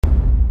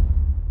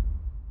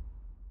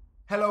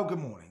Hello, good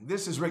morning.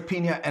 This is Rick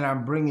Pina, and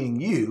I'm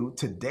bringing you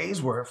today's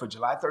word for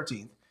July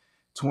 13th,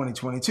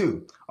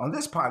 2022. On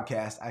this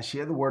podcast, I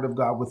share the word of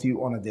God with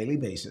you on a daily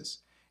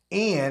basis.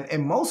 And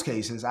in most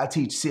cases, I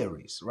teach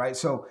series, right?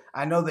 So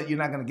I know that you're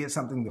not going to get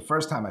something the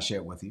first time I share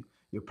it with you.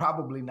 You're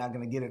probably not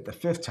going to get it the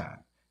fifth time.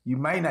 You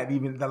may not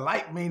even, the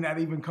light may not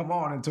even come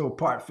on until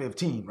part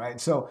 15, right?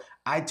 So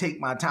I take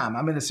my time.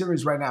 I'm in a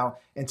series right now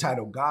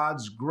entitled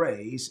God's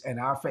Grace and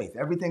Our Faith.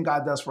 Everything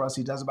God does for us,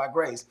 he does it by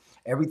grace.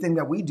 Everything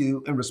that we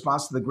do in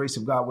response to the grace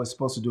of God, we're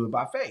supposed to do it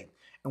by faith.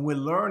 And we're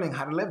learning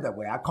how to live that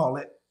way. I call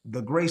it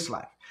the grace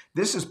life.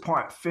 This is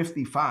part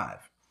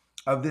 55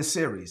 of this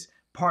series.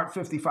 Part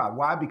 55.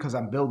 Why? Because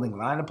I'm building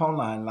line upon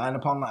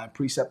line,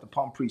 precept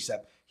upon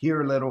precept,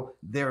 here a little,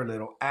 there a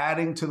little,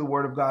 adding to the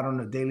word of God on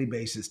a daily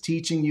basis,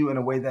 teaching you in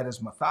a way that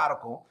is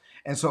methodical.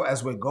 And so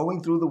as we're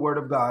going through the word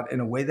of God in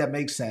a way that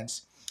makes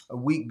sense,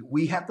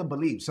 we have to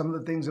believe some of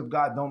the things of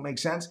God don't make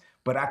sense,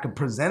 but I can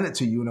present it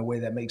to you in a way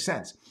that makes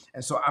sense.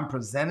 And so I'm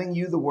presenting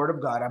you the word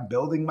of God. I'm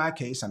building my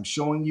case. I'm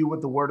showing you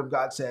what the word of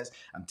God says.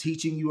 I'm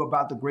teaching you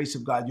about the grace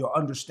of God. Your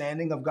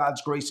understanding of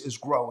God's grace is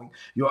growing.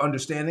 Your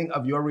understanding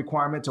of your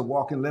requirement to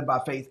walk and live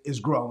by faith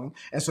is growing.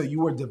 And so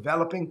you are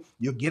developing,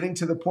 you're getting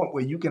to the point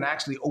where you can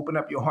actually open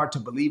up your heart to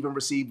believe and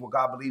receive what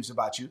God believes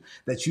about you,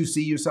 that you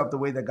see yourself the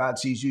way that God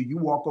sees you. You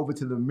walk over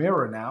to the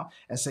mirror now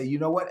and say, you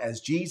know what, as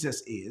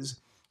Jesus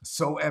is,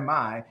 so am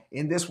I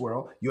in this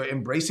world. You're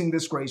embracing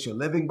this grace. You're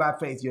living by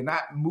faith. You're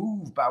not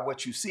moved by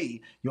what you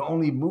see. You're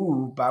only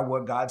moved by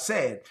what God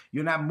said.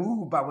 You're not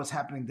moved by what's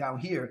happening down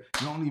here.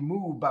 You're only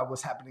moved by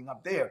what's happening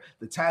up there.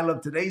 The title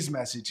of today's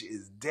message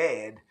is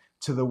Dead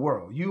to the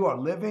World. You are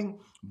living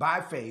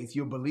by faith.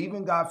 You're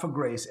believing God for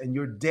grace, and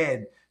you're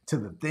dead to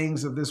the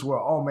things of this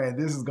world. Oh man,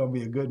 this is going to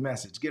be a good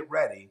message. Get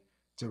ready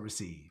to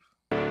receive.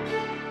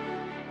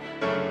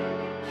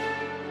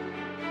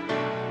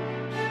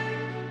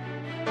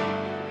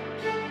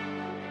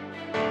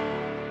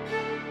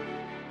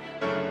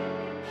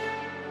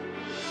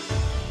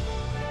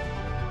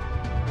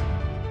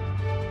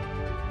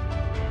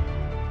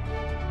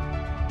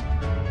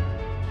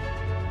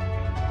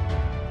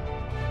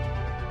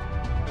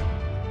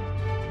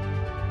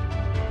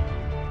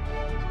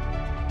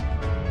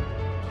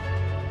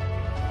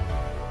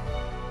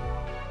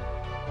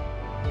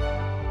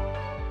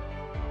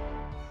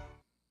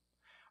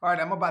 All right,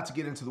 I'm about to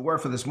get into the word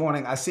for this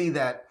morning. I see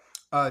that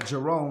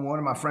Jerome, one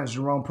of my friends,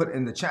 Jerome, put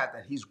in the chat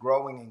that he's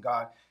growing in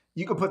God.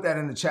 You can put that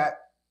in the chat.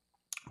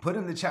 Put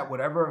in the chat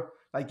whatever,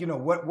 like, you know,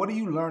 what are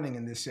you learning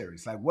in this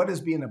series? Like, what is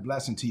being a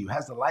blessing to you?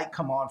 Has the light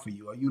come on for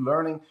you? Are you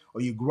learning? Or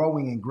are you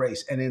growing in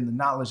grace and in the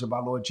knowledge of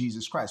our Lord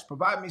Jesus Christ?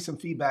 Provide me some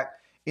feedback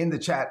in the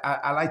chat.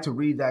 I like to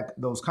read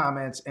those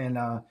comments, and,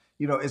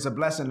 it's a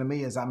blessing to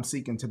me as I'm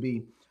seeking to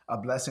be a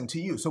blessing to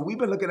you. So we've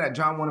been looking at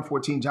John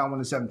 1:14, John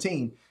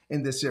 1:17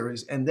 in this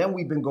series. And then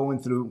we've been going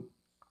through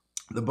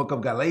the book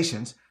of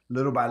Galatians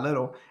little by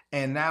little.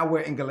 And now we're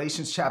in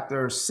Galatians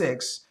chapter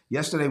 6.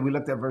 Yesterday, we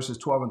looked at verses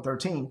 12 and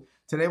 13.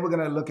 Today, we're going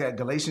to look at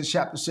Galatians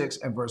chapter 6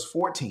 and verse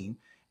 14.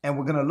 And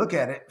we're going to look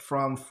at it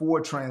from 4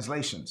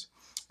 translations.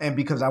 And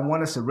because I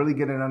want us to really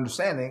get an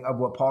understanding of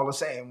what Paul is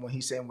saying when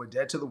he's saying we're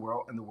dead to the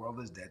world and the world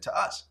is dead to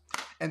us.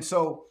 And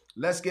so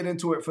let's get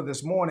into it for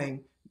this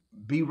morning.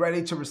 Be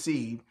ready to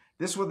receive.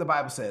 This is what the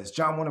Bible says,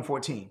 John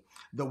 1:14.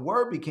 The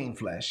word became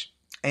flesh,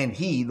 and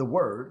he, the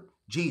word,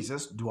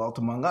 Jesus, dwelt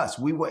among us.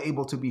 We were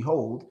able to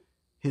behold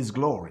his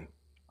glory.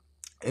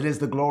 It is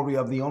the glory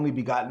of the only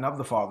begotten of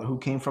the Father, who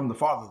came from the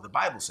Father, the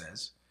Bible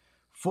says,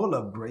 full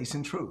of grace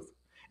and truth.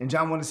 In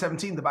John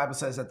 1:17, the Bible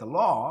says that the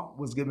law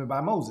was given by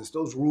Moses,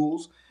 those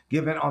rules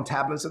given on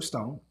tablets of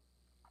stone.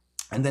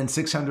 And then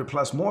 600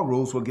 plus more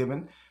rules were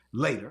given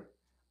later.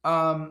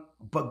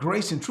 But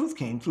grace and truth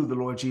came through the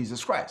Lord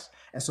Jesus Christ.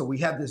 And so we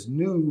have this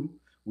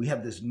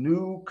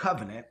new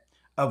covenant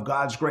of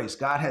God's grace.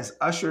 God has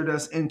ushered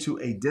us into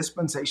a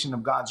dispensation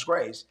of God's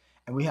grace,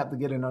 and we have to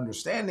get an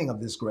understanding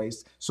of this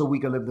grace so we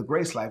can live the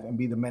grace life and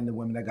be the men and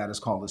women that God has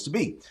called us to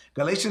be.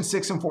 Galatians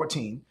 6 and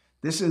 14,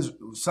 this is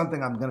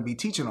something I'm going to be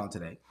teaching on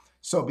today.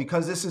 So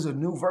because this is a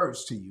new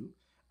verse to you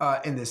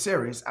in this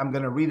series, I'm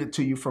going to read it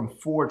to you from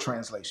 4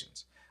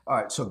 translations. All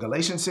right, so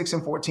Galatians 6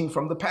 and 14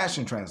 from the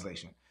Passion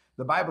Translation.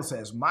 The Bible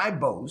says, my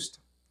boast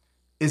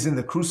is in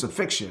the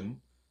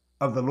crucifixion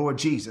of the Lord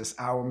Jesus,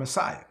 our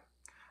Messiah.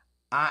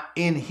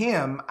 In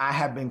him, I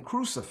have been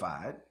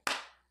crucified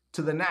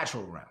to the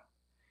natural realm.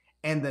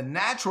 And the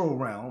natural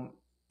realm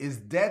is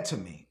dead to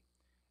me.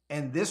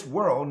 And this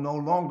world no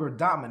longer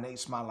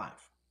dominates my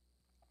life.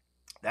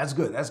 That's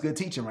good. That's good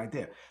teaching right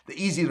there.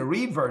 The easy to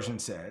read version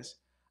says,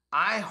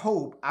 I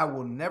hope I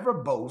will never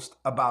boast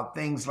about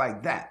things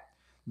like that.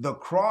 The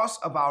cross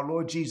of our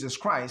Lord Jesus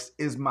Christ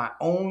is my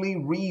only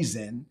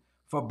reason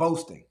for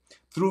boasting.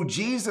 Through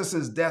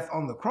Jesus's death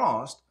on the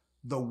cross,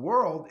 the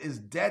world is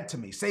dead to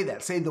me. Say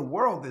that. Say the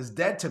world is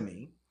dead to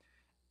me,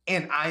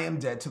 and I am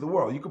dead to the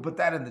world. You can put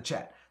that in the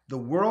chat. The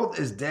world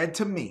is dead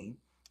to me,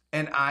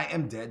 and I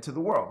am dead to the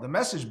world. The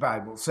Message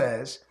Bible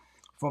says,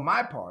 for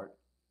my part,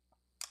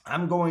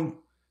 I'm going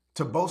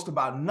to boast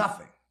about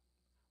nothing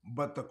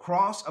but the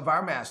cross of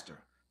our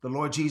Master, the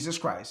Lord Jesus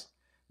Christ,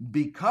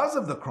 because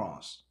of the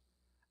cross,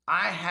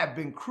 I have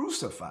been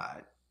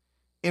crucified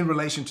in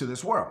relation to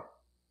this world.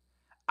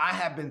 I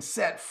have been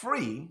set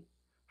free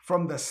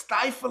from the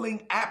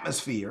stifling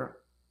atmosphere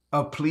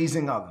of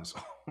pleasing others.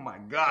 Oh my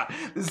God.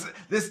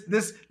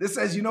 This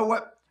says, you know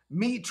what?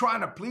 Me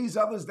trying to please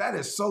others, that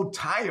is so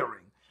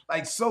tiring,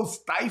 like so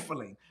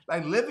stifling.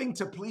 Like living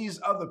to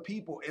please other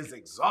people is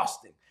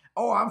exhausting.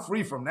 Oh, I'm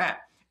free from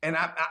that. And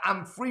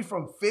I'm free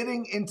from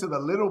fitting into the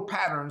little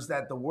patterns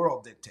that the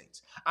world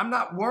dictates. I'm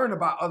not worrying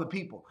about other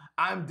people.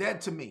 I'm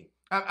dead to me.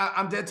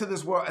 I'm dead to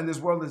this world, and this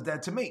world is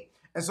dead to me.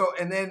 And so,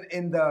 and then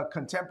in the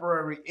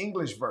contemporary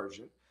English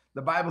version,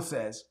 the Bible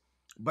says,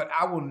 but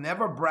I will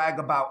never brag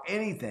about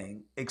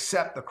anything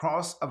except the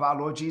cross of our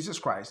Lord Jesus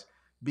Christ.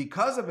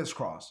 Because of his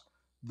cross,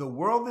 the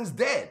world is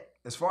dead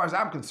as far as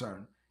I'm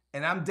concerned,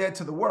 and I'm dead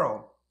to the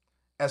world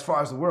as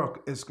far as the world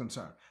is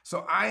concerned.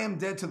 So I am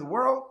dead to the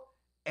world,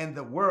 and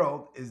the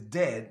world is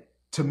dead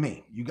to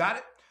me. You got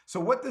it? So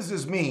what does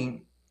this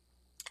mean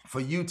for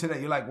you today?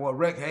 You're like, well,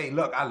 Rick, hey,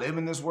 look, I live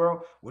in this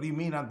world. What do you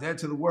mean I'm dead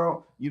to the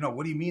world?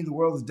 What do you mean the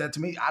world is dead to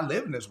me? I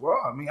live in this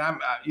world. I mean,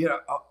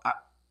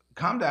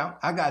 calm down.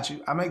 I got you.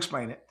 I'm going to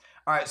explain it.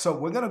 All right. So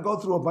we're going to go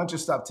through a bunch of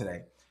stuff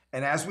today.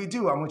 And as we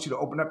do, I want you to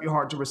open up your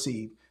heart to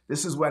receive.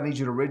 This is where I need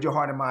you to rid your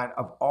heart and mind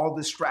of all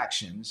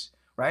distractions,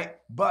 right?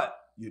 But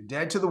you're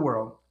dead to the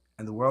world,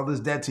 and the world is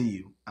dead to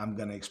you. I'm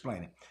going to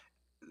explain it.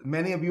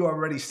 Many of you are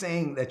already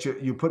saying that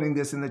you're putting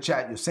this in the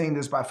chat. You're saying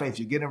this by faith.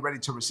 You're getting ready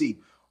to receive.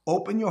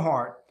 Open your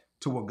heart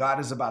to what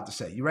God is about to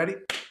say. You ready?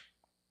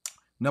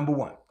 Number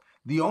one,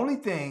 the only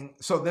thing,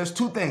 so there's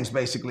two things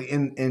basically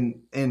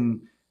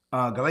in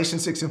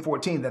Galatians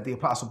 6:14 that the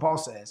Apostle Paul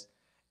says.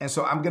 And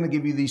so I'm going to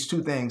give you these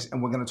two things,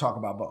 and we're going to talk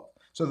about both.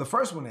 So the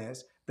first one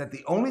is that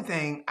the only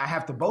thing I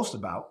have to boast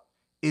about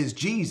is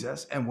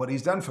Jesus and what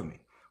he's done for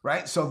me,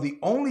 right? So the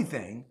only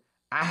thing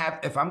I have,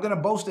 if I'm going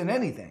to boast in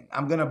anything,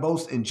 I'm going to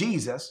boast in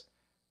Jesus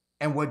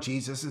and what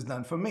Jesus has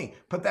done for me.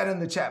 Put that in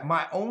the chat.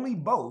 My only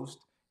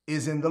boast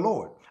is in the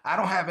Lord. I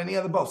don't have any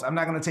other boast. I'm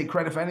not going to take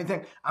credit for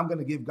anything. I'm going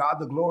to give God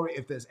the glory.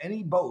 If there's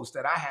any boast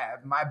that I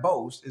have, my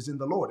boast is in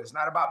the Lord. It's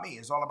not about me.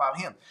 It's all about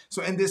him.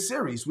 So in this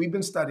series, we've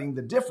been studying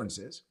the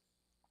differences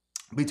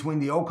between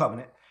the Old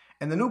Covenant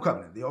and the New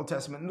Covenant, the Old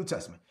Testament and New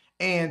Testament.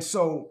 And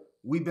so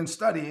we've been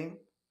studying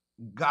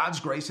God's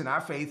grace and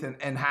our faith,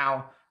 and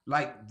how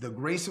like the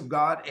grace of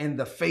God and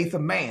the faith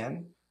of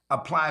man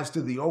applies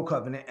to the Old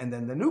Covenant and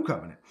then the New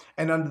Covenant.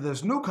 And under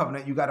this New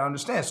Covenant, you got to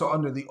understand. So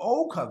under the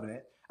Old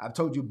Covenant, I've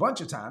told you a bunch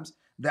of times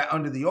that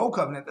under the Old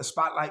Covenant, the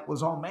spotlight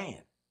was on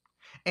man.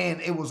 And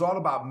it was all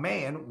about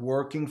man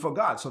working for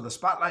God. So the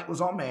spotlight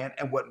was on man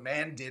and what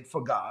man did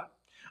for God.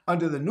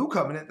 Under the New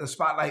Covenant, the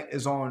spotlight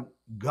is on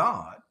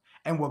God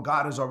and what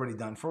God has already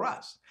done for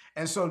us.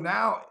 And so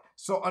now,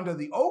 so under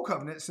the Old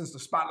Covenant, since the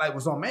spotlight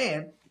was on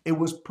man, it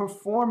was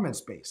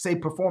performance-based. Say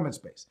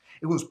performance-based.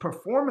 It was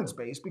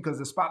performance-based because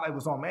the spotlight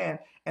was on man,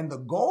 and the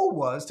goal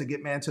was to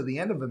get man to the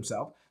end of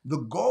himself. The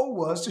goal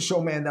was to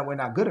show man that we're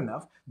not good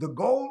enough. The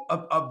goal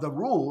of the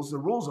rules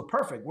are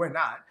perfect. We're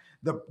not.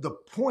 The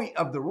point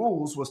of the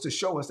rules was to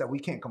show us that we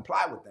can't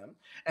comply with them.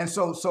 And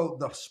so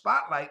the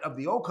spotlight of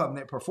the Old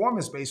Covenant,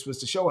 performance-based, was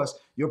to show us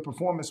your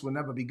performance will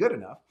never be good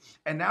enough.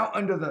 And now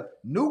under the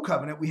New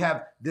Covenant, we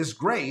have this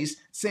grace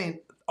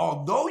saying,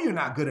 although you're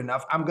not good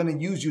enough, I'm going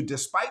to use you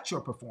despite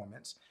your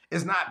performance.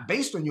 It's not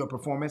based on your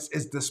performance.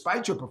 It's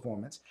despite your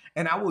performance.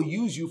 And I will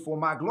use you for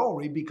my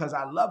glory because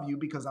I love you,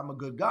 because I'm a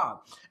good God.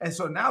 And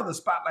so now the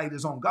spotlight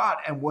is on God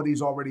and what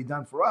he's already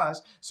done for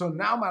us. So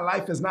now my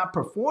life is not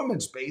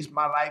performance-based.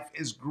 My life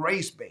is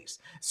grace-based.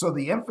 So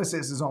the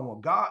emphasis is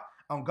on God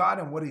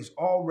and what he's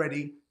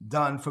already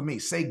done for me.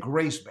 Say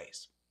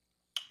grace-based.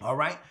 All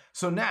right.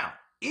 So now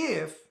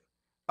if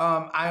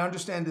I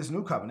understand this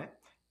New Covenant,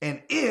 and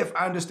if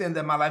I understand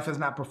that my life is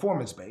not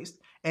performance-based,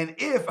 and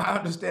if I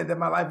understand that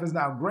my life is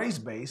now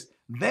grace-based,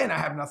 then I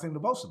have nothing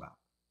to boast about.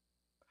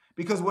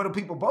 Because what do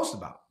people boast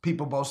about?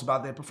 People boast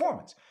about their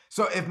performance.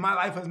 So if my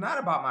life is not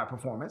about my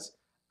performance,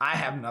 I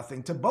have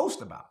nothing to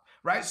boast about,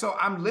 right? So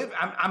I'm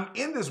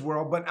in this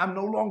world, but I'm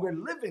no longer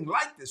living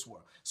like this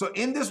world. So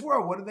in this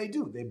world, what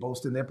do? They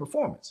boast in their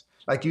performance.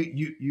 Like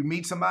you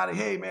meet somebody,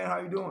 hey man, how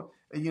you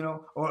doing?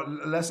 Or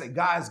let's say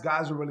guys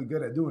are really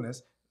good at doing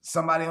this.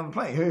 Somebody on the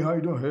plane, hey, how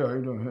you doing? Hey, how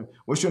you doing? Hey,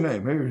 what's your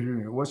name?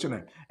 Hey, what's your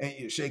name? And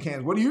you shake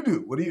hands. What do you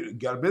do?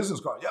 Got a business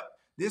card? Yep.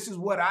 This is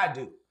what I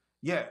do.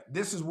 Yeah,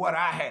 this is what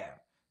I have.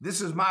 This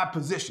is my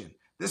position.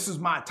 This is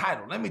my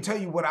title. Let me tell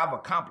you what I've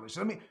accomplished.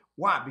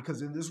 Why?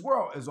 Because in this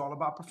world, it's all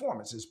about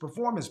performance. It's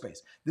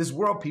performance-based. This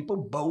world, people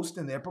boast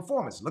in their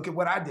performance. Look at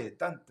what I did.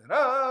 Dun, dun,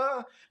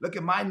 dun. Look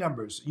at my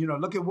numbers.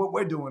 Look at what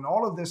we're doing.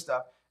 All of this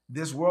stuff.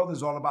 This world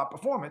is all about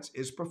performance.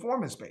 It's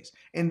performance-based.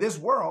 In this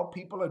world,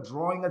 people are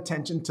drawing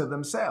attention to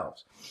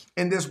themselves.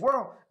 In this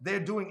world,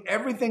 they're doing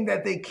everything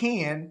that they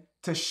can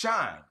to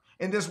shine.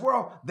 In this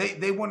world,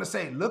 they want to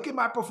say, look at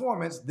my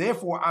performance,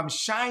 therefore I'm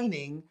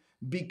shining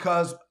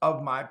because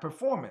of my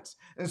performance.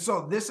 And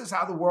so this is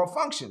how the world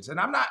functions. And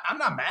I'm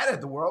not mad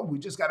at the world. We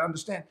just got to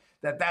understand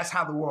that that's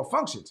how the world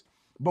functions.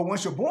 But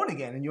once you're born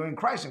again and you're in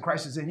Christ and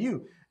Christ is in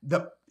you,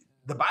 the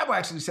Bible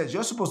actually says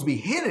you're supposed to be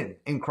hidden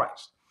in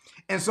Christ.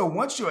 And so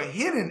once you're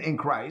hidden in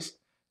Christ,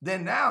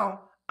 then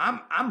now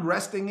I'm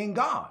resting in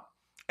God.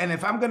 And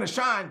if I'm going to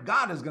shine,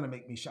 God is going to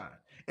make me shine.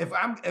 If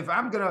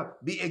I'm going to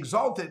be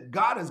exalted,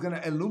 God is going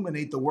to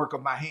illuminate the work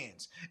of my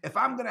hands. If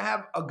I'm going to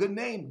have a good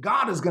name,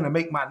 God is going to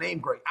make my name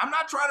great. I'm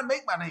not trying to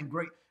make my name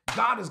great.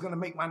 God is going to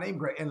make my name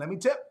great. And let me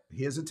tell you,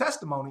 here's a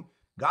testimony.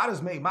 God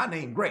has made my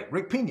name great.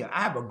 Rick Pina,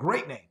 I have a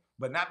great name,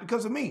 but not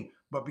because of me,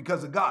 but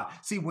because of God.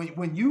 See,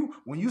 when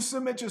you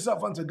submit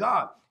yourself unto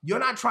God, you're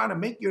not trying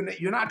to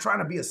you're not trying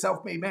to be a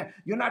self-made man.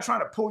 You're not trying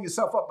to pull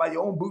yourself up by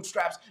your own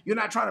bootstraps. You're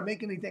not trying to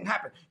make anything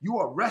happen. You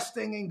are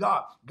resting in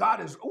God. God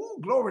is,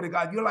 glory to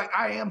God. You're like,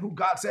 I am who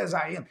God says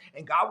I am.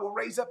 And God will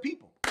raise up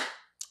people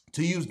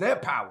to use their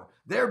power,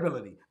 their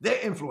ability, their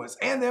influence,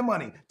 and their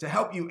money to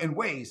help you in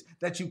ways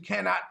that you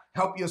cannot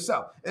help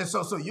yourself. And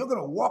so you're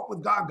going to walk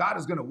with God. God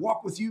is going to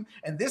walk with you.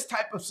 And this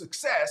type of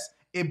success,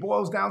 it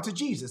boils down to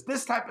Jesus.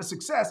 This type of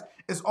success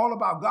is all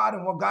about God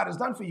and what God has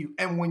done for you.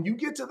 And when you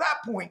get to that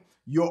point,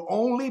 your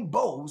only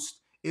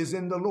boast is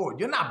in the Lord.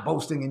 You're not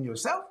boasting in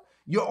yourself.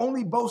 Your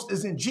only boast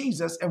is in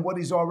Jesus and what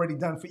he's already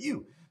done for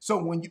you. So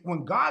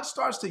when God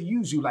starts to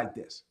use you like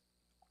this,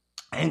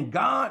 and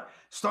God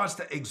starts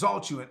to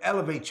exalt you and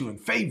elevate you and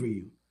favor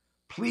you,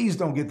 please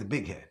don't get the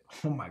big head.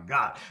 Oh my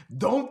God.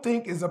 Don't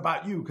think it's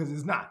about you, because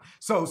it's not.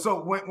 So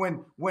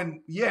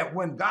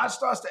when God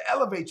starts to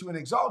elevate you and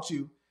exalt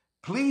you,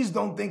 please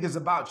don't think it's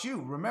about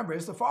you. Remember,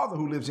 it's the Father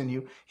who lives in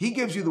you. He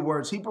gives you the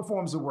words. He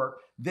performs the work.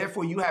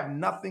 Therefore, you have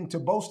nothing to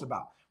boast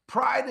about.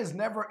 Pride is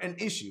never an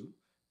issue.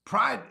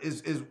 Pride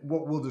is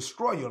what will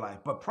destroy your life.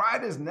 But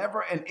pride is never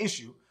an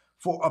issue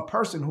for a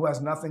person who has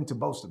nothing to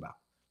boast about.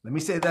 Let me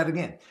say that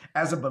again.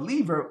 As a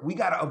believer, we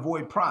got to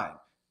avoid pride.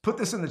 Put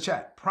this in the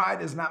chat.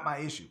 Pride is not my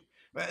issue.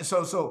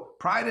 So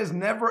pride is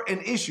never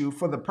an issue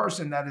for the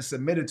person that is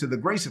submitted to the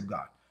grace of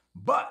God.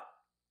 But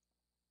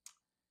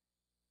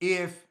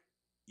if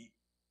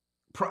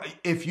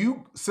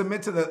you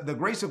submit to the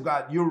grace of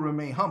God, you'll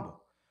remain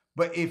humble.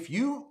 But if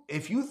you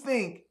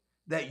think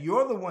that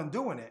you're the one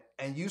doing it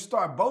and you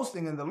start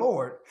boasting in the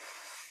Lord,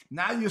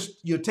 now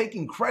you're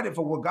taking credit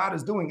for what God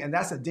is doing, and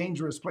that's a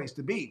dangerous place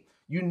to be.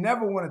 You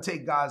never want to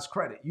take God's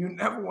credit. You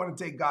never want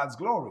to take God's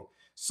glory.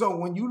 So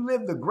when you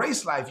live the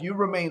grace life, you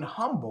remain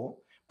humble.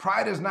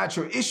 Pride is not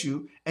your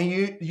issue, and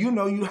you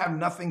know you have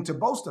nothing to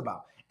boast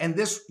about. And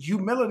this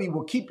humility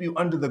will keep you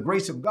under the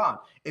grace of God.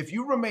 If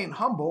you remain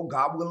humble,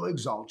 God will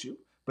exalt you.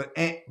 But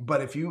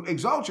if you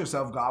exalt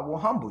yourself, God will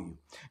humble you.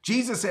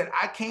 Jesus said,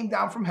 I came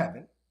down from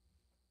heaven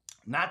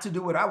not to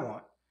do what I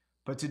want,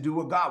 but to do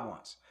what God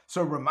wants.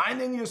 So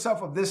reminding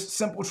yourself of this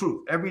simple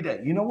truth every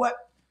day. You know what?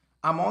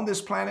 I'm on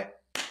this planet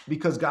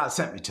because God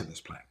sent me to this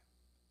planet.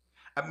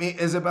 I mean,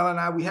 Isabella and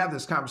I, we have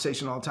this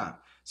conversation all the time.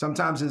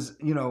 Sometimes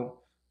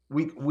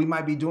we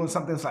might be doing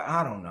something. It's like,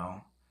 I don't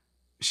know.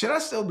 Should I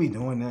still be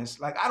doing this?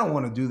 Like, I don't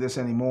want to do this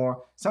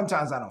anymore.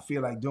 Sometimes I don't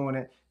feel like doing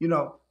it.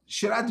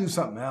 Should I do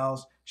something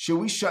else? Should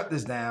we shut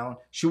this down?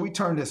 Should we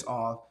turn this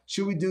off?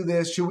 Should we do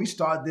this? Should we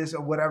start this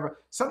or whatever?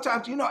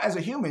 Sometimes, as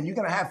a human, you're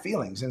going to have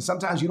feelings. And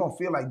sometimes you don't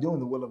feel like doing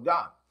the will of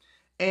God.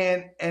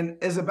 And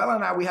Isabella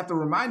and I, we have to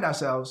remind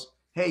ourselves,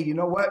 hey, you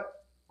know what?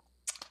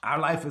 Our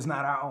life is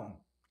not our own.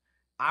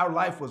 Our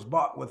life was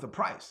bought with a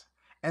price.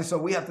 And so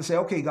we have to say,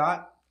 okay,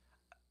 God,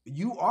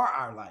 you are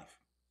our life.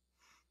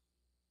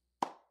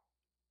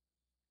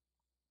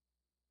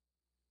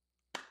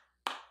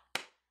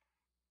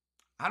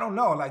 I don't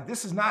know. Like,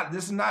 this is not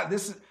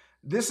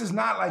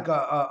like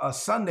a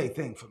Sunday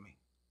thing for me.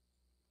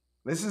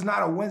 This is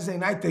not a Wednesday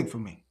night thing for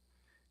me.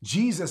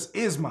 Jesus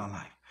is my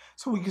life.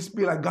 So we can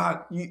be like,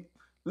 God,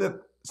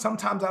 look,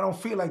 sometimes I don't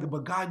feel like it,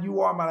 but God,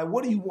 you are my life.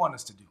 What do you want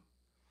us to do?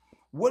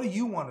 What do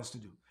you want us to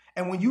do?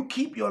 And when you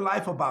keep your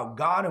life about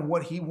God and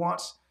what he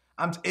wants,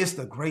 it's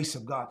the grace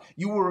of God.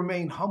 You will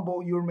remain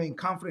humble. You remain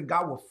confident.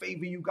 God will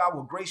favor you. God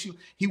will grace you.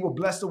 He will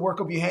bless the work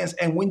of your hands.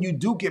 And when you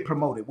do get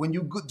promoted, when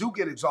you do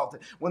get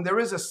exalted, when there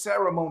is a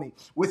ceremony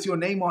with your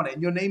name on it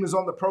and your name is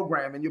on the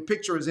program and your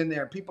picture is in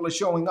there and people are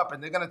showing up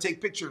and they're going to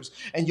take pictures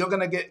and you're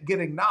going to get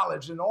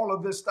acknowledged and all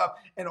of this stuff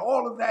and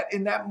all of that,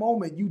 in that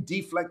moment, you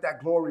deflect that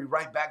glory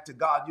right back to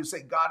God. You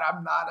say, God,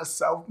 I'm not a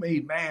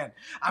self-made man.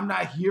 I'm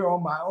not here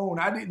on my own.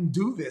 I didn't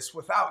do this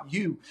without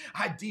you.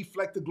 I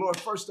deflect the glory.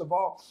 First of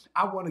all,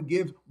 I want to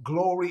give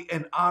glory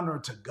and honor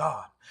to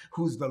God,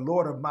 who's the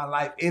Lord of my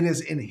life. It is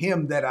in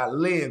him that I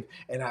live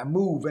and I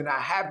move and I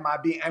have my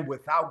being. And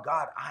without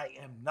God, I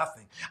am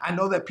nothing. I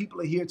know that people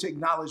are here to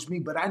acknowledge me,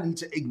 but I need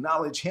to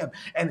acknowledge him.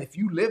 And if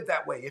you live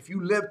that way, if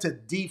you live to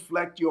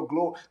deflect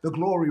the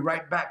glory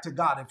right back to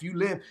God, if you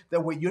live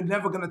that way, you're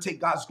never going to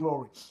take God's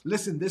glory.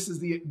 Listen, this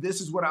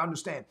is what I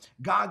understand.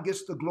 God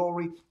gets the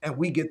glory and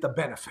we get the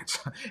benefits.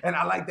 And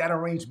I like that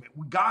arrangement.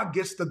 God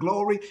gets the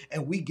glory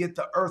and we get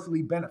the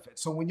earthly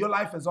benefits. So when your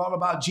life is all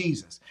about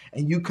Jesus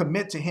and you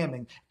commit to him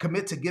and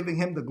commit to giving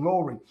him the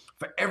glory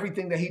for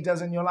everything that he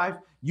does in your life,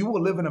 you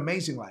will live an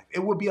amazing life. It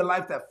will be a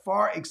life that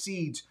far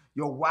exceeds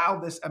your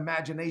wildest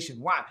imagination.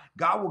 Why?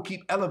 God will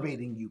keep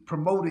elevating you,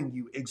 promoting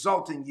you,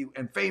 exalting you,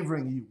 and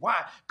favoring you.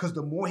 Why? Because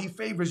the more he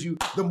favors you,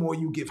 the more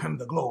you give him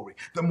the glory.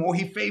 The more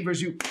he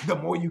favors you, the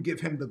more you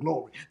give him the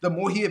glory. The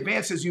more he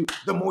advances you,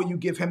 the more you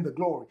give him the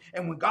glory.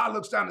 And when God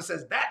looks down and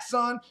says, that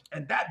son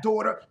and that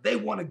daughter, they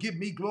want to give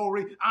me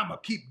glory, I'm going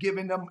to keep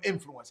giving them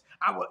influence.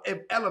 I will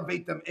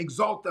elevate them,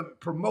 exalt them,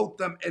 promote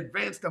them,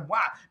 advance them.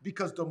 Why?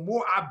 Because the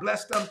more I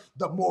bless them,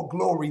 the more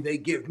glory they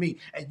give me.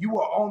 And you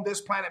are on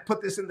this planet,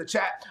 put this in the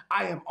chat,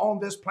 I am on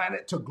this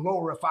planet to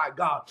glorify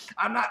God.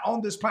 I'm not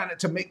on this planet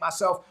to make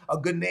myself a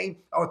good name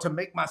or to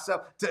make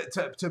myself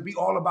to be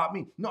all about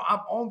me. No,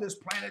 I'm on this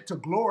planet to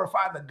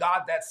glorify the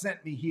God that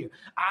sent me here.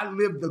 I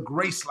live the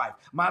grace life.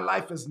 My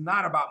life is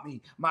not about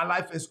me. My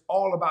life is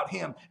all about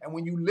him. And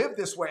when you live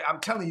this way, I'm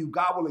telling you,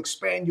 God will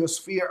expand your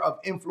sphere of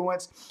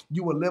influence.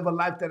 You will live a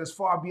life that is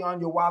far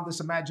beyond your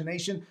wildest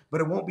imagination,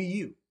 but it won't be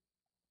you.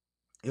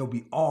 It'll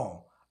be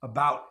all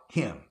about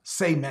him.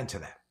 Say amen to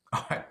that.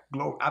 All right,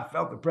 glory. I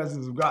felt the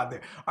presence of God there.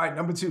 All right,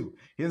 number two.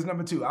 Here's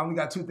number two. I only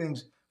got two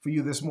things for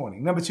you this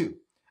morning. Number two,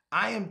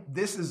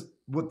 this is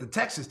what the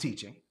text is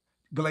teaching,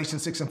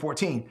 Galatians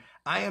 6:14.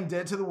 I am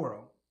dead to the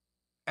world,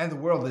 and the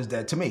world is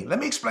dead to me. Let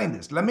me explain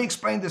this. Let me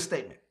explain this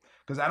statement,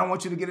 because I don't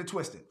want you to get it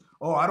twisted.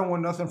 Oh, I don't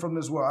want nothing from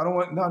this world. I don't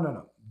want,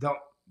 no. Don't.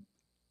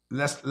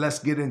 Let's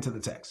get into the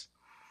text.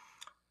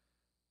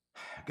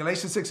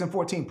 Galatians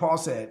 6:14, Paul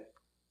said,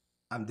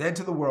 I'm dead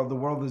to the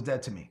world is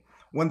dead to me.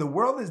 When the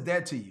world is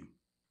dead to you,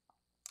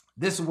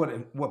 this is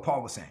what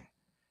Paul was saying.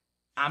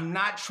 I'm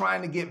not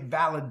trying to get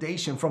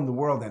validation from the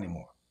world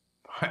anymore.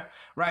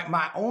 Right?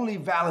 My only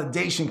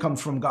validation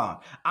comes from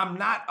God. I'm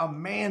not a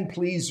man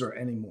pleaser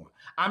anymore.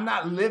 I'm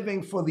not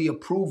living for the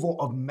approval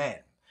of men.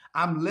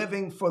 I'm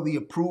living for the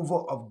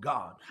approval of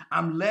God.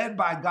 I'm led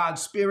by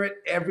God's Spirit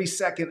every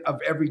second of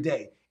every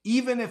day,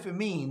 even if it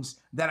means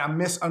that I'm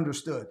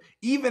misunderstood,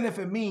 even if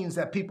it means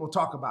that people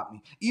talk about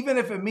me, even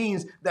if it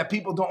means that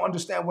people don't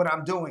understand what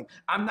I'm doing.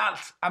 I'm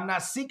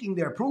not seeking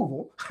their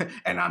approval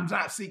and I'm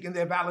not seeking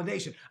their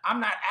validation. I'm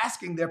not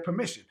asking their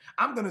permission.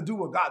 I'm going to do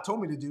what God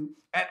told me to do.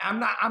 And I'm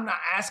not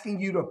asking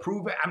you to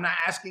approve it. I'm not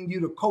asking you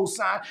to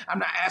co-sign. I'm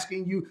not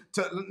asking you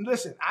to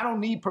listen. I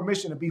don't need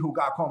permission to be who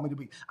God called me to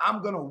be.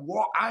 I'm going to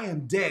walk. I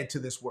am dead to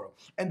this world,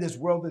 and this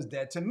world is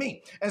dead to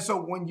me. And so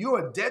when you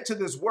are dead to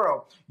this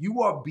world,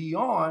 you are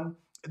beyond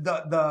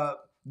the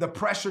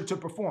pressure to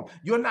perform.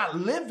 You're not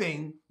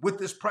living with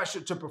this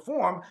pressure to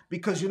perform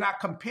because you're not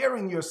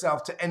comparing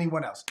yourself to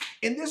anyone else.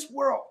 In this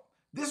world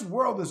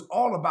is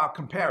all about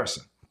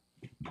comparison.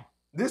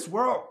 This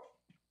world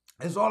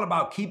is all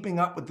about keeping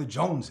up with the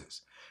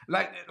Joneses.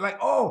 Like,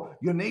 oh,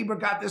 your neighbor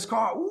got this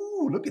car.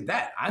 Ooh, look at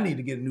that. I need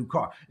to get a new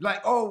car.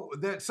 Like, oh,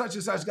 that such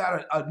and such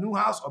got a new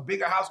house, a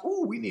bigger house.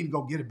 Ooh, we need to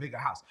go get a bigger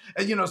house.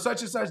 And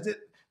such and such did.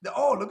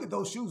 Oh, look at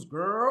those shoes,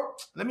 girl.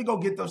 Let me go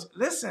get those.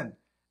 Listen,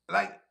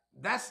 like,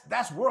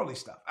 that's worldly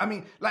stuff. I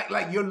mean, like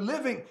you're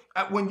living,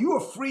 when you are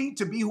free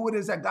to be who it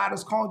is that God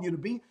has called you to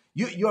be,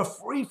 you're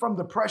free from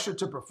the pressure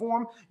to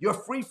perform. You're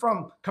free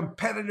from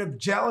competitive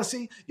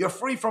jealousy. You're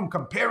free from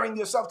comparing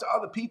yourself to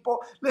other people.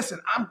 Listen,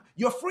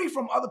 you're free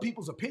from other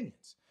people's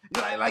opinions.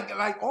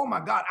 Like, oh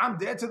my God, I'm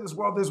dead to this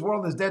world. This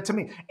world is dead to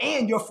me.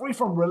 And you're free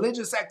from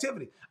religious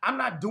activity. I'm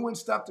not doing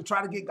stuff to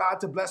try to get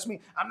God to bless me.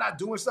 I'm not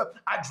doing stuff.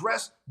 I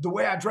dress the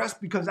way I dress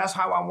because that's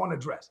how I want to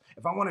dress.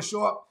 If I want to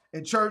show up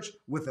in church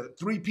with a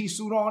 3-piece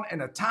suit on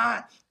and a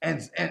tie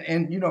and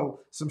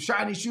some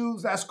shiny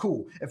shoes, that's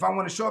cool. If I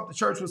want to show up to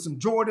church with some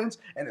Jordans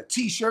and a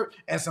t-shirt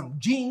and some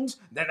jeans,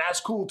 then that's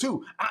cool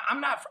too.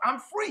 I'm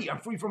free. I'm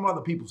free from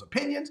other people's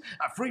opinions.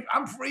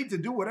 I'm free to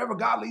do whatever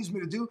God leads me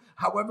to do,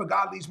 however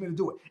God leads me to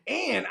do it.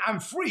 And I'm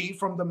free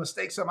from the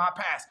mistakes of my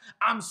past.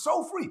 I'm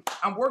so free.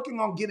 I'm working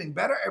on getting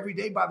better every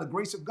day by the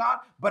grace of God,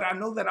 but I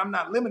know that I'm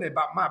not limited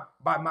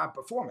by my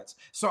performance.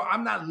 So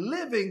I'm not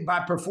living by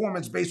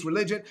performance-based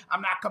religion.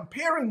 I'm not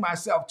comparing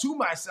myself to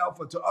myself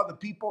or to other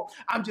people.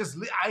 I'm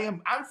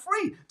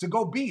free to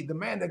go be the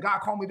man that God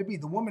called me to be,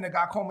 the woman that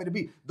God called me to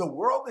be. The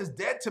world is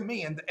dead to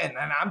me and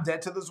I'm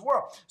dead to this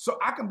world. So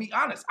I can be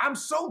honest. I'm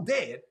so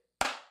dead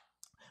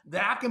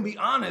that I can be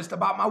honest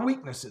about my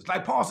weaknesses.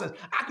 Like Paul says,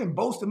 I can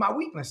boast in my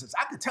weaknesses.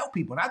 I can tell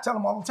people, and I tell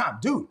them all the time,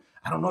 dude,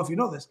 I don't know if you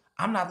know this.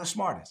 I'm not the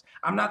smartest.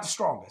 I'm not the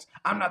strongest.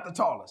 I'm not the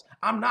tallest.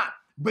 I'm not.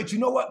 But you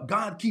know what?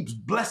 God keeps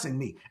blessing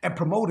me and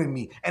promoting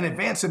me and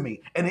advancing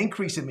me and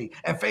increasing me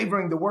and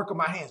favoring the work of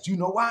my hands. You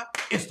know why?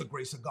 It's the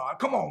grace of God.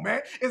 Come on,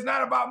 man. It's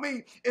not about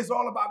me. It's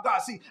all about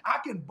God. See, I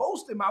can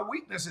boast in my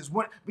weaknesses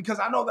because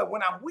I know that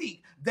when I'm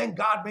weak, then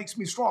God makes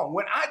me strong.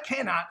 When I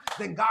cannot,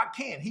 then God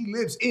can. He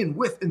lives in,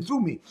 with, and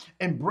through me.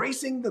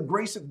 Embracing the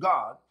grace of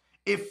God,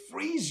 it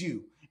frees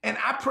you. And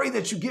I pray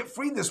that you get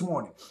free this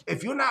morning.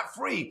 If you're not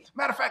free,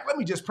 matter of fact, let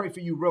me just pray for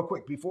you real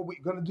quick before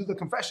we're going to do the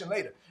confession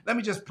later. Let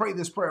me just pray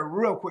this prayer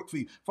real quick for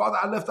you. Father,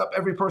 I lift up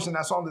every person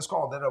that's on this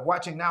call that are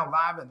watching now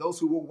live and those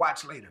who will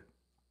watch later.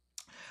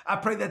 I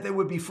pray that they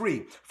would be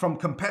free from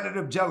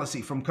competitive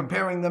jealousy, from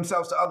comparing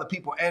themselves to other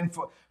people, and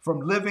from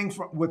living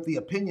with the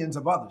opinions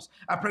of others.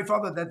 I pray,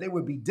 Father, that they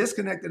would be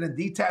disconnected and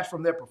detached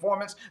from their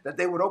performance, that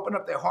they would open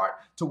up their heart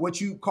to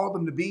what you call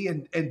them to be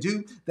and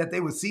do, that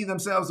they would see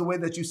themselves the way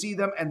that you see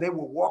them, and they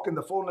will walk in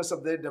the fullness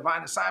of their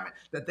divine assignment,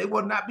 that they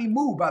will not be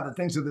moved by the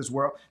things of this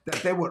world,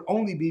 that they would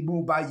only be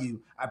moved by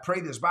you. I pray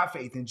this by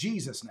faith in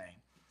Jesus' name.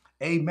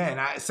 Amen.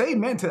 I say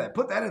amen to that.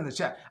 Put that in the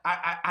chat.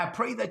 I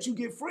pray that you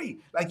get free.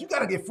 Like, you got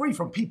to get free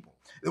from people.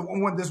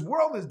 When this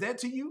world is dead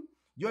to you,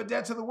 you're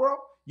dead to the world,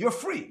 you're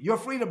free. You're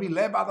free to be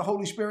led by the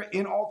Holy Spirit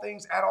in all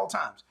things at all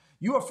times.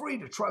 You are free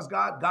to trust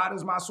God. God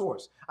is my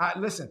source.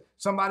 Listen,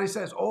 somebody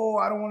says, oh,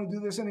 I don't want to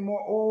do this anymore.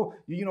 Oh,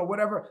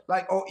 whatever.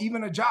 Like, oh,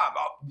 even a job.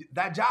 Oh,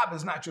 that job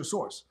is not your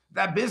source.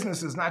 That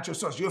business is not your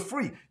source. You're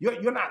free.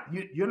 You're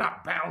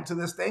not bound to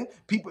this thing.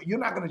 People, you're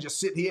not going to just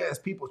sit here as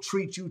people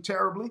treat you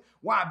terribly.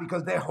 Why?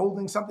 Because they're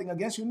holding something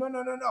against you.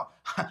 No.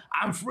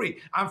 I'm free.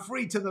 I'm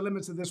free to the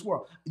limits of this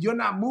world. You're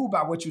not moved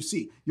by what you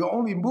see. You're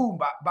only moved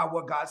by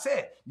what God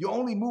said. You're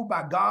only moved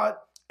by God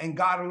and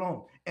God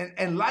alone.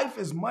 And life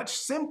is much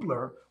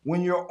simpler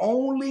when your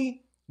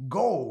only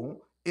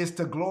goal is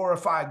to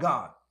glorify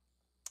God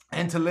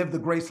and to live the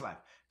grace life.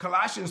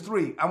 Colossians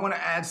 3, I want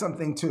to add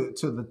something to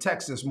the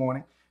text this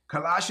morning.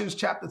 Colossians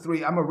chapter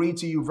 3, I'm going to read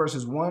to you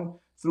verses 1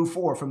 through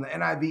 4 from the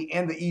NIV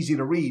and the easy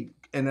to read,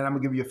 and then I'm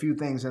going to give you a few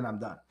things and I'm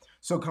done.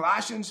 So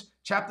Colossians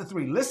chapter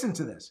 3, listen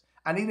to this.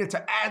 I needed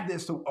to add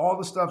this to all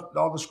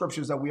the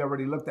scriptures that we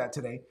already looked at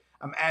today.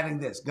 I'm adding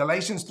this.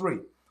 Galatians 3,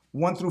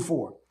 1 through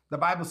 4. The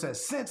Bible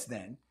says, since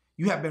then,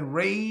 you have been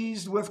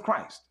raised with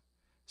Christ.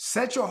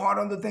 Set your heart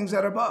on the things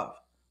that are above,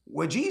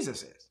 where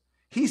Jesus is.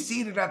 He's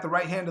seated at the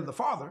right hand of the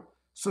Father.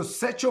 So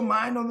set your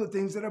mind on the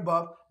things that are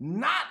above,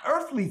 not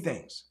earthly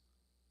things.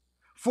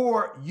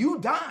 For you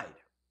died.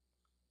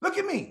 Look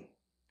at me.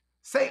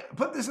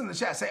 Put this in the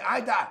chat. Say,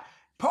 I died.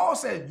 Paul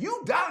said,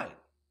 you died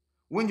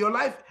when your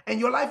life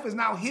is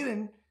now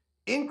hidden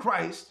in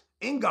Christ,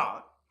 in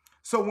God.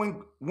 So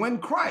when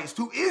Christ,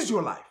 who is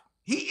your life,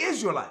 he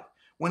is your life.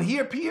 When he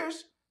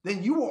appears,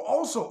 then you will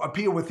also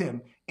appear with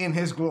him in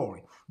his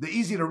glory. The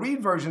easy to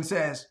read version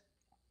says,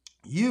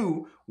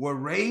 you were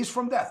raised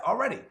from death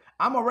already.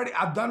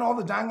 I've done all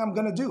the dying I'm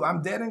going to do.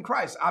 I'm dead in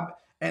Christ.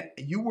 And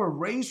you were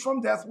raised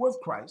from death with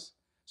Christ.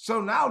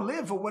 So now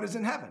live for what is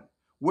in heaven,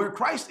 where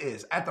Christ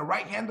is at the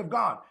right hand of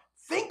God.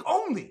 Think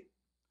only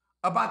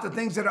about the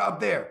things that are up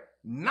there,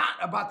 not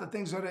about the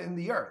things that are in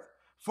the earth.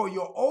 For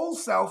your old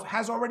self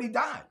has already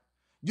died.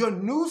 Your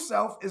new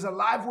self is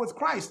alive with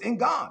Christ in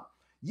God.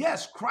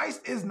 Yes,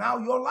 Christ is now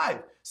your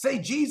life. Say,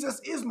 Jesus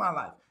is my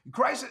life.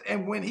 Christ,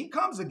 and when he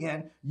comes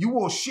again, you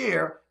will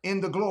share in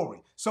the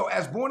glory. So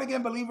as born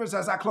again believers,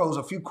 as I close,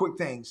 a few quick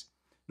things.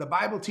 The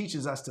Bible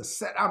teaches us to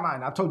set our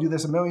mind. I've told you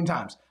this a million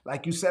times.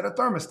 Like you set a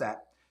thermostat.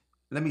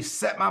 Let me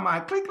set my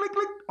mind, click, click,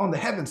 click, on the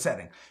heaven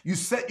setting. You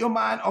set your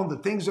mind on the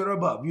things that are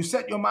above. You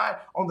set your mind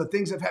on the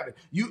things of heaven.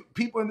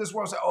 People in this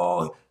world say,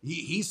 oh,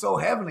 he's so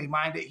heavenly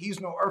minded.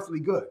 He's no earthly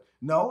good.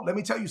 No, let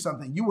me tell you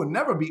something. You will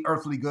never be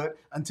earthly good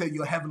until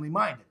you're heavenly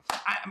minded.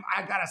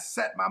 I got to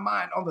set my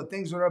mind on the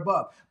things that are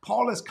above.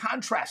 Paul is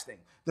contrasting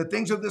the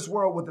things of this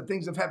world with the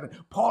things of heaven.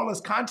 Paul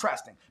is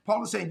contrasting.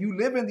 Paul is saying, you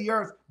live in the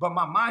earth, but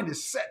my mind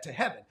is set to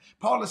heaven.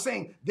 Paul is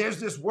saying, there's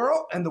this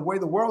world and the way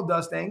the world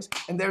does things,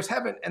 and there's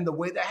heaven and the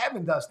way that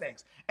heaven does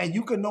things. And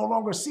you can no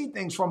longer see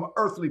things from an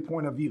earthly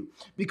point of view.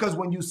 Because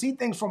when you see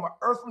things from an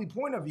earthly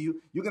point of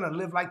view, you're going to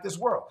live like this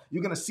world.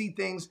 You're going to see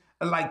things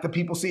like the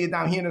people see it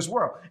down here in this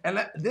world.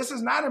 And this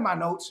is not in my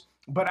notes,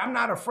 but I'm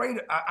not afraid.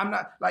 I'm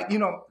not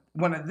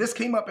when this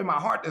came up in my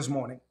heart this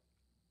morning,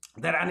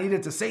 that I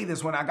needed to say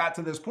this when I got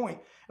to this point.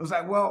 It was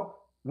like, well,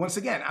 once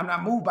again, I'm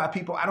not moved by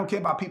people. I don't care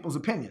about people's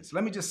opinions.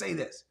 Let me just say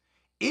this.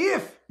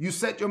 If you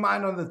set your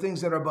mind on the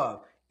things that are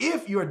above,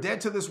 if you're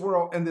dead to this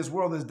world and this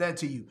world is dead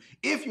to you,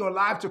 if you're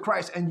alive to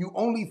Christ and you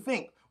only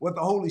think what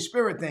the Holy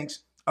Spirit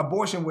thinks,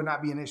 abortion would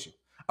not be an issue.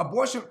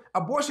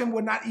 Abortion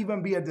would not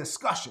even be a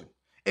discussion.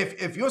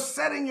 If you're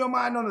setting your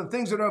mind on the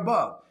things that are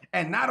above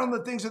and not on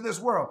the things of this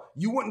world,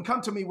 you wouldn't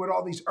come to me with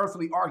all these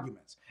earthly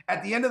arguments.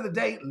 At the end of the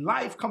day,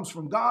 life comes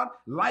from God.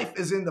 Life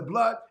is in the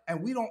blood,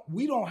 and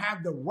we don't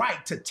have the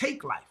right to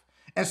take life.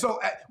 And so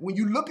when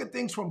you look at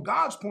things from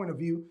God's point of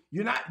view,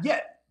 you're not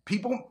yet.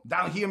 People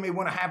down here may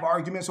want to have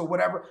arguments or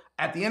whatever.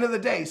 At the end of the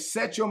day,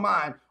 set your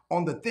mind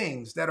on the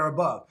things that are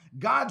above.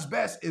 God's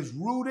best is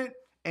rooted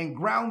and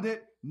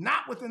grounded,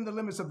 not within the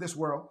limits of this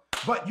world,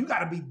 but you got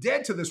to be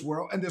dead to this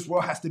world, and this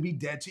world has to be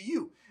dead to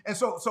you. And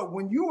so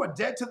when you are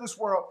dead to this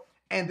world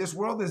and this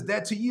world is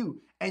dead to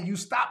you, and you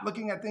stop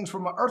looking at things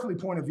from an earthly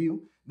point of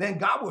view, then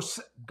God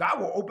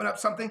will open up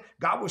something.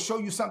 God will show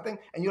you something,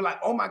 and you're like,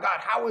 oh my God,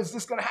 how is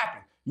this going to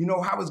happen? You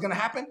know how it's going to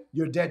happen?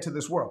 You're dead to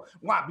this world.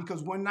 Why?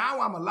 Because when now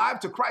I'm alive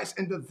to Christ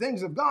and the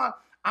things of God,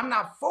 I'm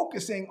not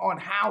focusing on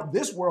how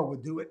this world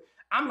would do it.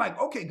 I'm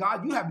like, okay,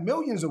 God, you have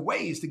millions of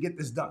ways to get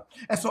this done.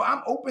 And so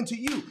I'm open to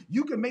you.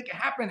 You can make it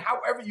happen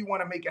however you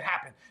want to make it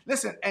happen.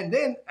 Listen, and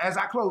then as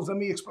I close, let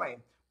me explain.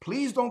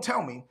 Please don't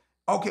tell me,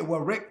 okay, well,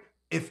 Rick,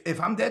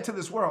 if I'm dead to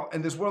this world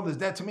and this world is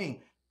dead to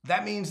me,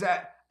 That means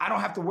that I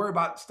don't have to worry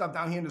about stuff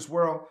down here in this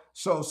world.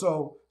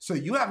 So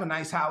you have a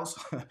nice house,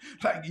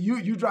 like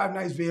you drive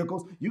nice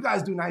vehicles, you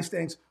guys do nice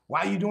things.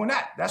 Why are you doing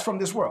that? That's from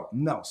this world.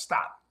 No,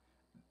 stop.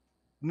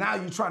 Now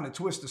you're trying to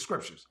twist the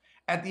scriptures.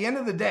 At the end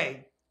of the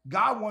day,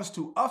 God wants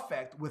to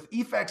affect with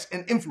effects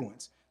and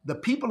influence the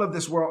people of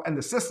this world and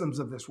the systems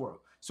of this world.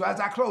 So as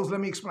I close, let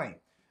me explain.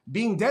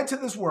 Being dead to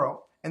this world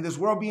and this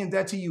world being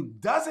dead to you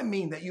doesn't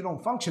mean that you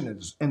don't function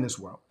in this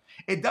world.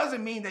 It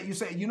doesn't mean that you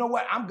say, you know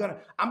what, I'm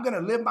gonna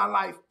live my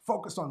life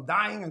focused on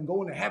dying and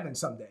going to heaven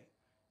someday.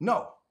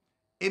 No,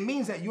 it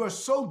means that you're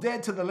so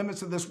dead to the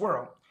limits of this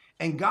world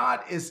and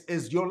God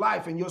is your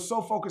life and you're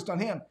so focused on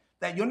him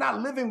that you're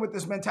not living with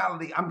this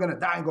mentality, I'm gonna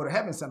die and go to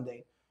heaven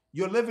someday.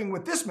 You're living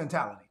with this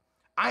mentality.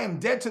 I am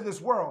dead to this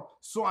world,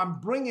 so I'm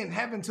bringing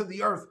heaven to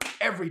the earth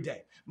every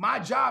day. My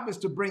job is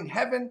to bring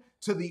heaven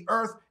to the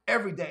earth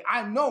every day.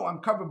 I know I'm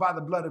covered by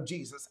the blood of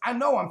Jesus. I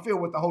know I'm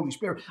filled with the Holy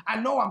Spirit. I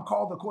know I'm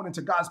called according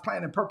to God's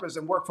plan and purpose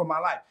and work for my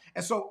life.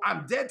 And so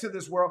I'm dead to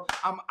this world.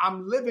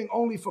 I'm living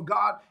only for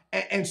God.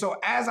 And so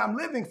as I'm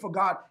living for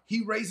God,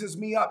 he raises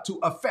me up to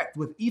affect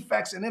with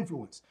effects and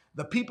influence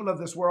the people of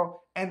this world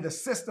and the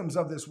systems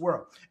of this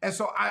world. And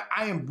so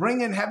I am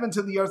bringing heaven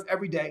to the earth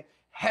every day.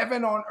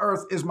 Heaven on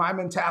earth is my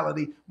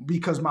mentality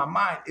because my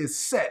mind is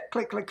set,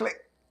 click, click,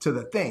 click, to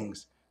the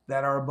things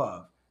that are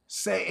above.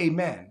 Say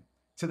amen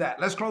to that.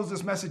 Let's close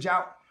this message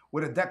out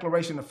with a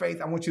declaration of faith.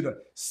 I want you to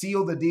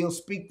seal the deal,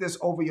 speak this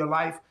over your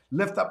life,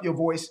 lift up your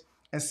voice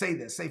and say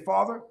this. Say,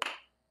 Father,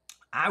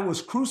 I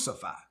was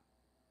crucified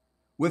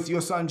with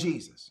your son,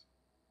 Jesus.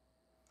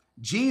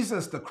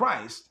 Jesus the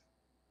Christ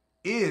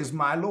is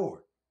my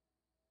Lord.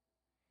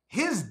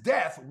 His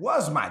death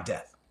was my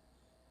death.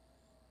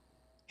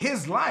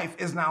 His life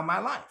is now my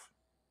life.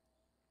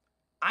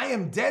 I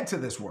am dead to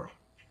this world.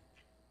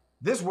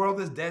 This world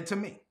is dead to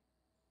me.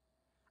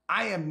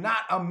 I am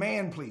not a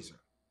man pleaser.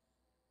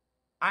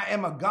 I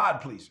am a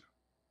God pleaser.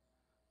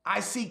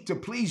 I seek to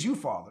please you,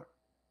 Father,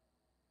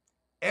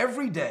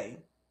 every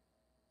day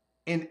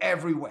in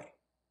every way.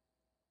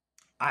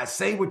 I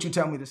say what you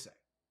tell me to say.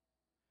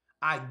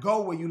 I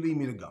go where you lead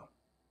me to go.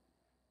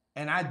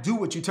 And I do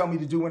what you tell me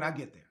to do when I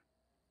get there.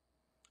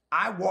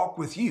 I walk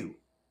with you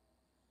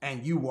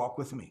and you walk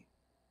with me.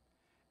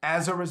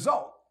 As a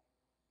result,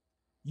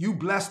 you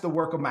bless the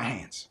work of my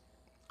hands.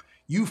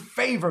 You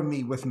favor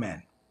me with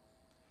men.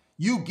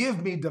 You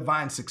give me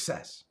divine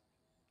success.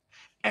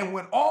 And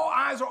when all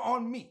eyes are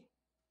on me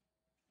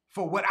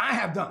for what I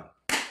have done,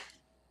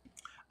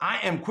 I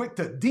am quick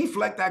to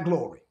deflect that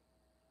glory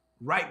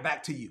right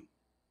back to you.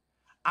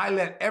 I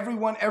let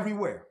everyone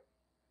everywhere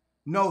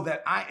know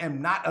that I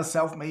am not a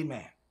self-made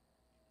man.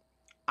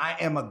 I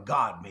am a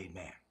God-made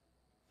man.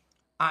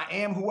 I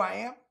am who I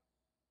am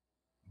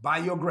by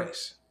your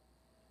grace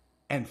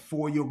and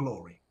for your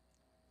glory.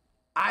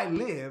 I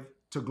live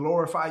to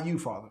glorify you,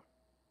 Father.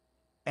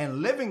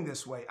 And living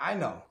this way, I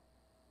know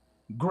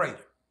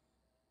greater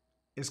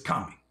is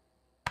coming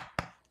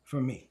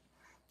for me.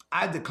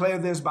 I declare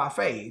this by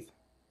faith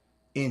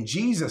in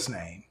Jesus'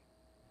 name.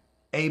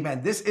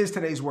 Amen. This is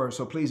today's word,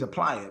 so please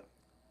apply it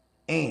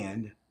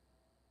and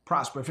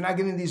prosper. If you're not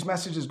getting these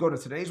messages, go to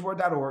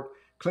todaysword.org,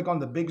 click on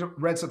the big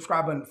red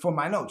subscribe button for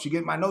my notes. You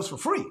get my notes for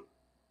free.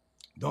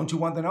 Don't you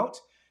want the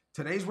notes?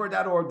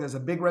 Todaysword.org, there's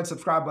a big red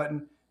subscribe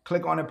button.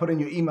 Click on it, put in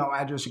your email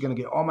address. You're going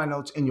to get all my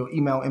notes in your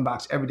email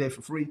inbox every day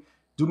for free.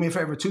 Do me a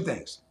favor, 2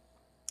 things.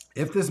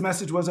 If this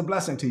message was a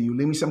blessing to you,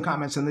 leave me some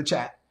comments in the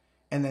chat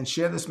and then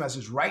share this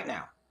message right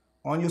now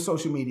on your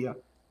social media,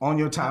 on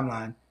your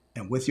timeline,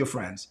 and with your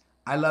friends.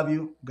 I love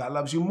you. God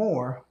loves you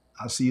more.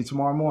 I'll see you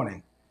tomorrow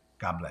morning.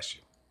 God bless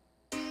you.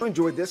 If you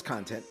enjoyed this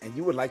content and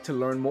you would like to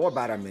learn more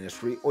about our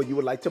ministry or you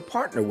would like to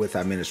partner with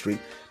our ministry,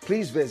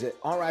 please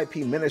visit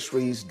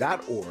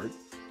ripministries.org.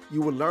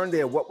 You will learn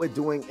there what we're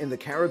doing in the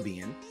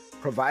Caribbean,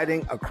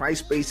 providing a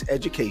Christ-based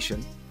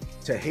education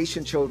to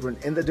Haitian children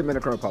in the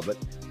Dominican Republic.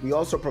 We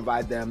also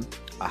provide them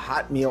a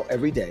hot meal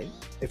every day.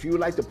 If you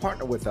would like to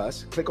partner with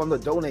us, click on the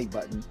donate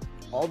button.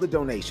 All the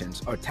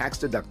donations are tax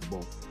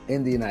deductible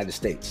in the United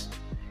States.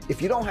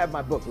 If you don't have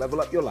my book, Level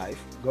Up Your Life,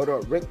 go to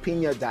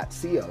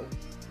rickpina.co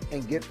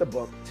and get the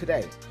book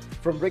today.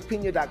 From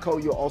rickpina.co,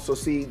 you'll also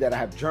see that I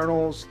have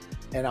journals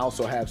and I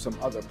also have some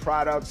other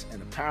products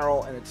and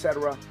apparel and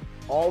etc.,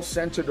 all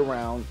centered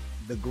around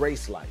the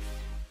grace life.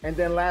 And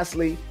then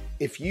lastly,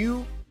 if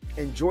you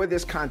enjoy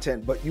this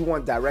content, but you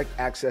want direct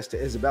access to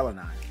Isabel and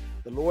I,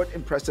 the Lord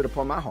impressed it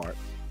upon my heart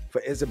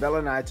for Isabel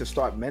and I to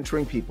start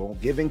mentoring people,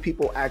 giving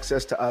people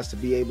access to us to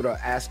be able to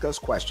ask us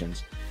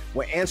questions.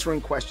 We're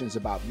answering questions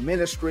about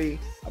ministry,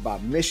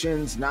 about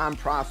missions,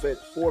 nonprofit,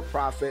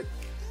 for-profit.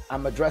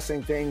 I'm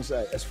addressing things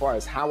as far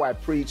as how I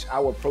preach,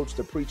 our approach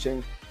to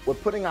preaching. We're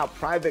putting out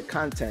private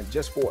content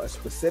just for a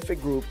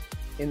specific group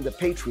in the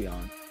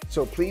Patreon.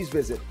 So please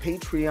visit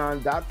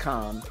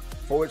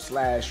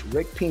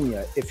patreon.com/Rick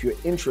Pina if you're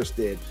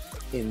interested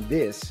in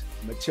this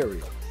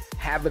material.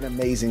 Have an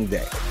amazing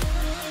day.